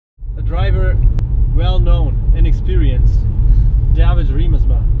driver, well known and experienced, David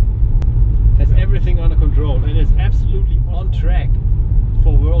Riemersma, has everything under control and is absolutely on track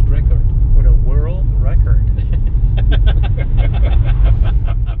for world record. For the world record.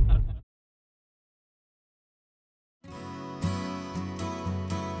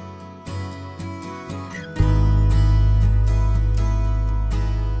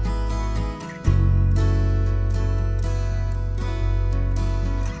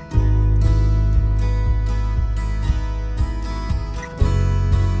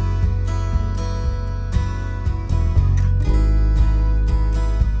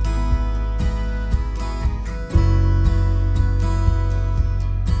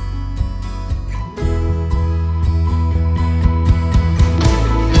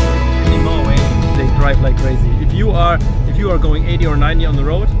 Like crazy. If you are going 80 or 90 on the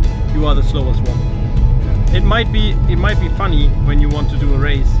road, you are the slowest one. It might be funny when you want to do a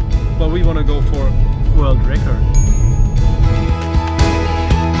race, but we want to go for world record.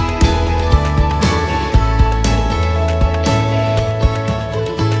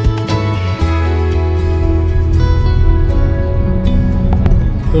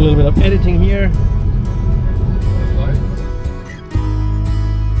 Do a little bit of editing here.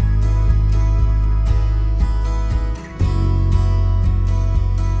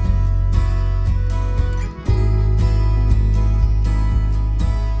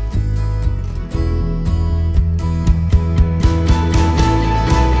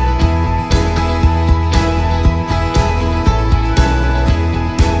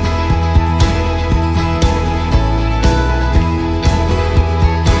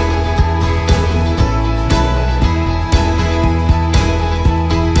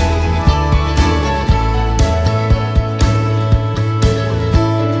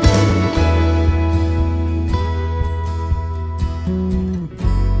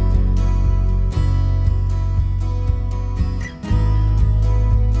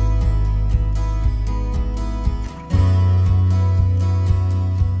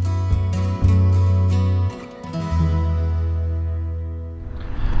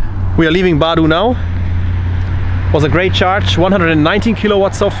 We are leaving Badu now. Was a great charge, 119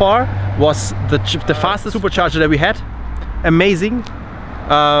 kilowatts so far. Was the fastest supercharger that we had. Amazing.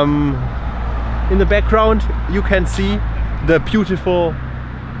 In the background you can see the beautiful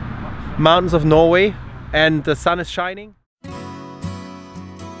mountains of Norway and the sun is shining.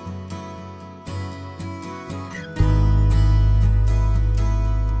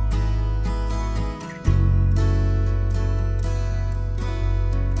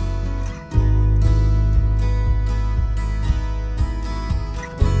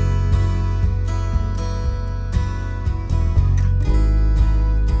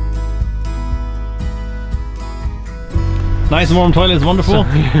 Nice warm toilet is wonderful.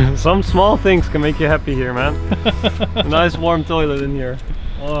 Some small things can make you happy here, man. A nice warm toilet in here.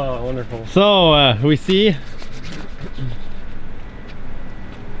 Oh, wonderful. So we see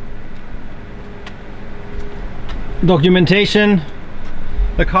documentation.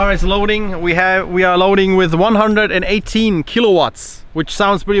 The car is loading. We are loading with 118 kilowatts, which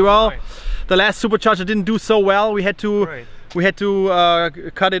sounds pretty well. Nice. The last supercharger didn't do so well. We had to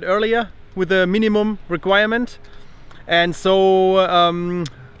cut it earlier with the minimum requirement. And so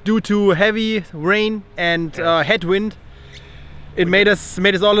due to heavy rain and headwind, it made us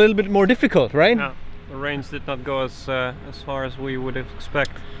all a little bit more difficult, right? Yeah, the rains did not go as far as we would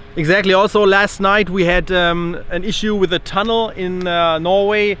expect. Exactly. Also last night we had an issue with a tunnel in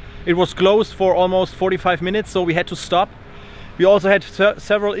Norway. It was closed for almost 45 minutes, so we had to stop. We also had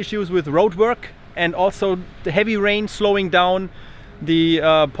several issues with road work and also the heavy rain slowing down the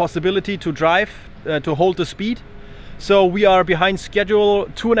possibility to drive, to hold the speed. So we are behind schedule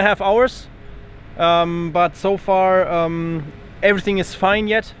 2.5 hours, but so far everything is fine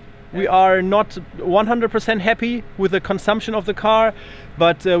yet. We are not 100% happy with the consumption of the car,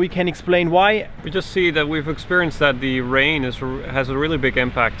 but we can explain why. We just see that we've experienced that the rain has a really big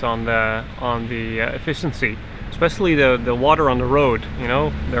impact on the efficiency, especially the water on the road. You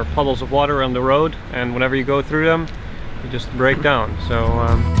know, there are puddles of water on the road, and whenever you go through them, you just break down.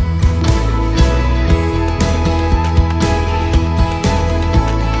 So.